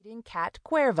talking cat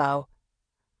Cuervo.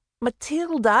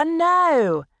 "Matilda,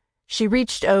 no!" She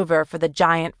reached over for the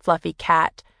giant fluffy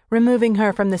cat, removing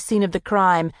her from the scene of the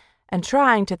crime and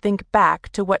trying to think back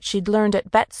to what she'd learned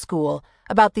at vet school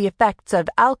about the effects of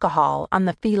alcohol on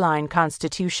the feline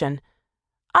constitution.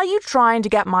 "Are you trying to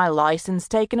get my license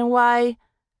taken away?"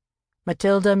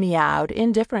 Matilda meowed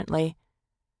indifferently.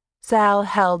 Sal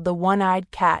held the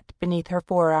one-eyed cat beneath her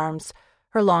forearms,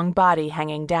 her long body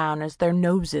hanging down as their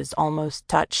noses almost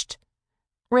touched.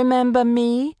 "Remember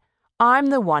me? I'm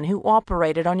the one who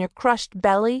operated on your crushed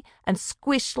belly and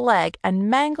squished leg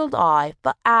and mangled eye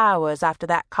for hours after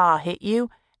that car hit you,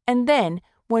 and then,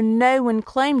 when no one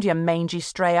claimed your mangy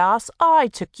stray ass, I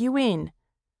took you in."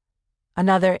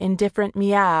 Another indifferent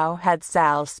meow had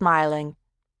Sal smiling.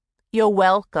 "You're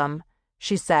welcome,"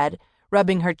 she said,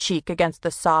 rubbing her cheek against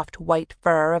the soft white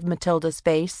fur of Matilda's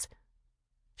face.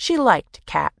 She liked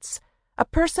cats. A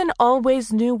person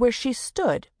always knew where she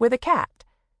stood with a cat.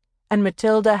 And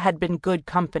Matilda had been good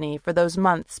company for those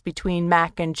months between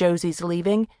Mac and Josie's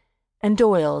leaving and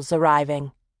Doyle's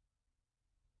arriving.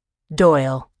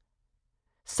 Doyle.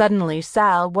 Suddenly,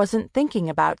 Sal wasn't thinking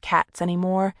about cats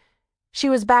anymore. She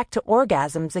was back to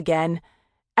orgasms again,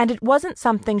 and it wasn't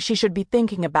something she should be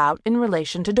thinking about in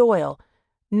relation to Doyle,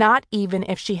 not even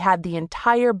if she had the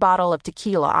entire bottle of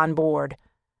tequila on board.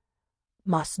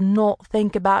 "Must not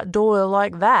think about Doyle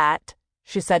like that,"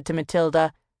 she said to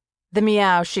Matilda. The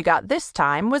meow she got this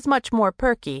time was much more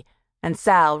perky, and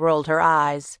Sal rolled her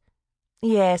eyes.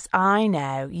 "Yes, I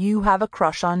know, you have a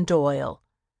crush on Doyle.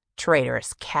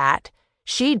 Traitorous cat.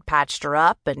 She'd patched her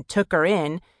up and took her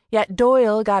in, yet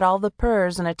Doyle got all the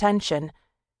purrs and attention."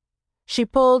 She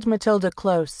pulled Matilda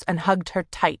close and hugged her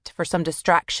tight for some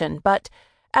distraction, but,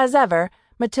 as ever,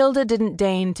 Matilda didn't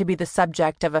deign to be the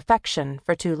subject of affection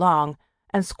for too long,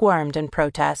 and squirmed in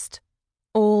protest.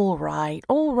 All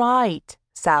right,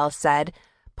 Sal said,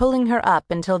 pulling her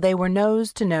up until they were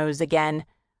nose to nose again.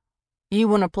 "You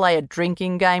want to play a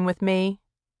drinking game with me?"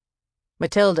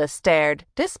 Matilda stared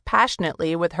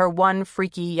dispassionately with her one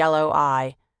freaky yellow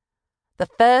eye. "The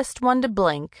first one to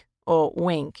blink, or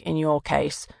wink in your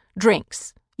case,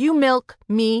 drinks. You milk,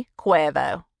 me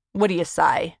Cuervo. What do you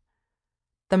say?"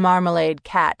 The marmalade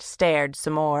cat stared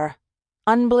some more,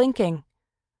 unblinking.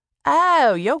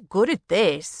 "Oh, you're good at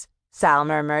this," Sal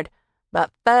murmured.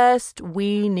 "But first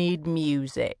we need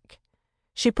music."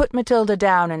 She put Matilda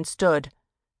down and stood.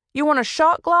 "You want a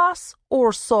shot glass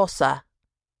or saucer?"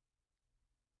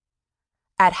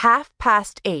 At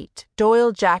 8:30,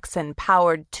 Doyle Jackson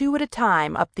powered 2 at a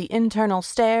time up the internal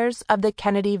stairs of the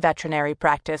Kennedy Veterinary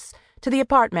Practice to the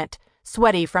apartment,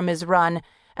 sweaty from his run,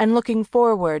 and looking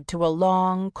forward to a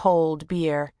long, cold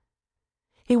beer.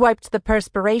 He wiped the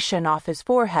perspiration off his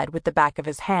forehead with the back of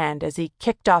his hand as he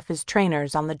kicked off his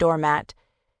trainers on the doormat.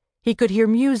 He could hear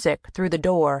music through the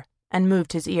door and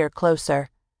moved his ear closer.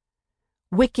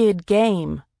 Wicked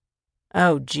Game.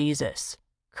 Oh, Jesus.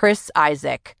 Chris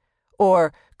Isaac.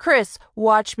 Or, "Chris,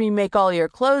 watch me make all your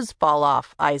clothes fall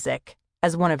off, Isaac,"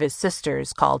 as one of his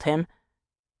sisters called him.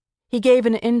 He gave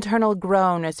an internal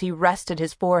groan as he rested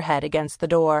his forehead against the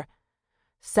door.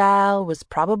 Sal was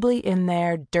probably in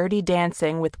there dirty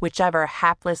dancing with whichever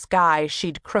hapless guy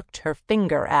she'd crooked her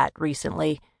finger at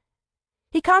recently.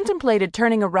 He contemplated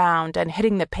turning around and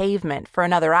hitting the pavement for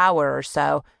another hour or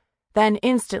so, then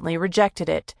instantly rejected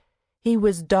it. He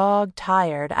was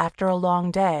dog-tired after a long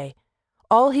day.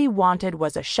 All he wanted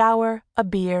was a shower, a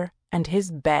beer, and his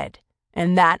bed,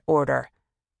 in that order.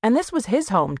 And this was his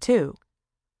home, too.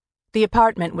 The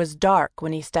apartment was dark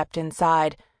when he stepped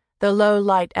inside, the low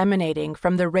light emanating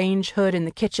from the range hood in the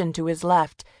kitchen to his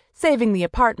left, saving the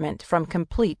apartment from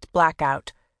complete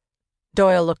blackout.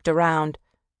 Doyle looked around.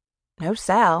 No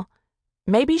Sal.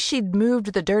 Maybe she'd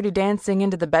moved the dirty dancing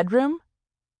into the bedroom?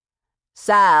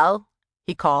 "Sal,"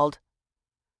 he called.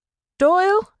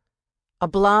 "Doyle?" A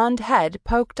blonde head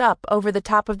poked up over the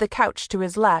top of the couch to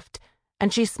his left,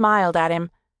 and she smiled at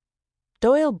him.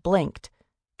 Doyle blinked.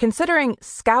 Considering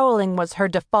scowling was her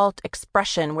default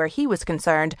expression where he was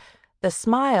concerned, the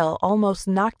smile almost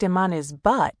knocked him on his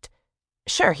butt.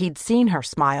 Sure, he'd seen her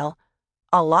smile.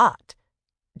 A lot.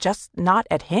 Just not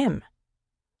at him.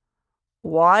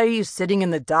 "Why are you sitting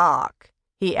in the dark?"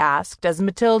 he asked as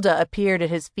Matilda appeared at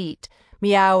his feet,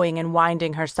 meowing and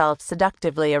winding herself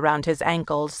seductively around his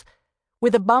ankles.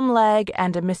 With a bum leg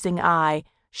and a missing eye,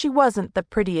 she wasn't the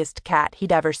prettiest cat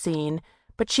he'd ever seen,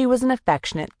 but she was an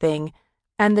affectionate thing,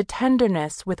 and the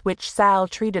tenderness with which Sal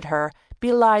treated her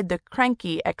belied the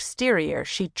cranky exterior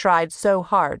she'd tried so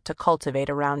hard to cultivate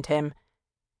around him.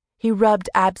 He rubbed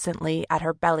absently at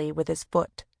her belly with his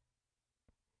foot.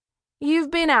 "You've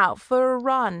been out for a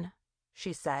run,"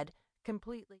 she said, completely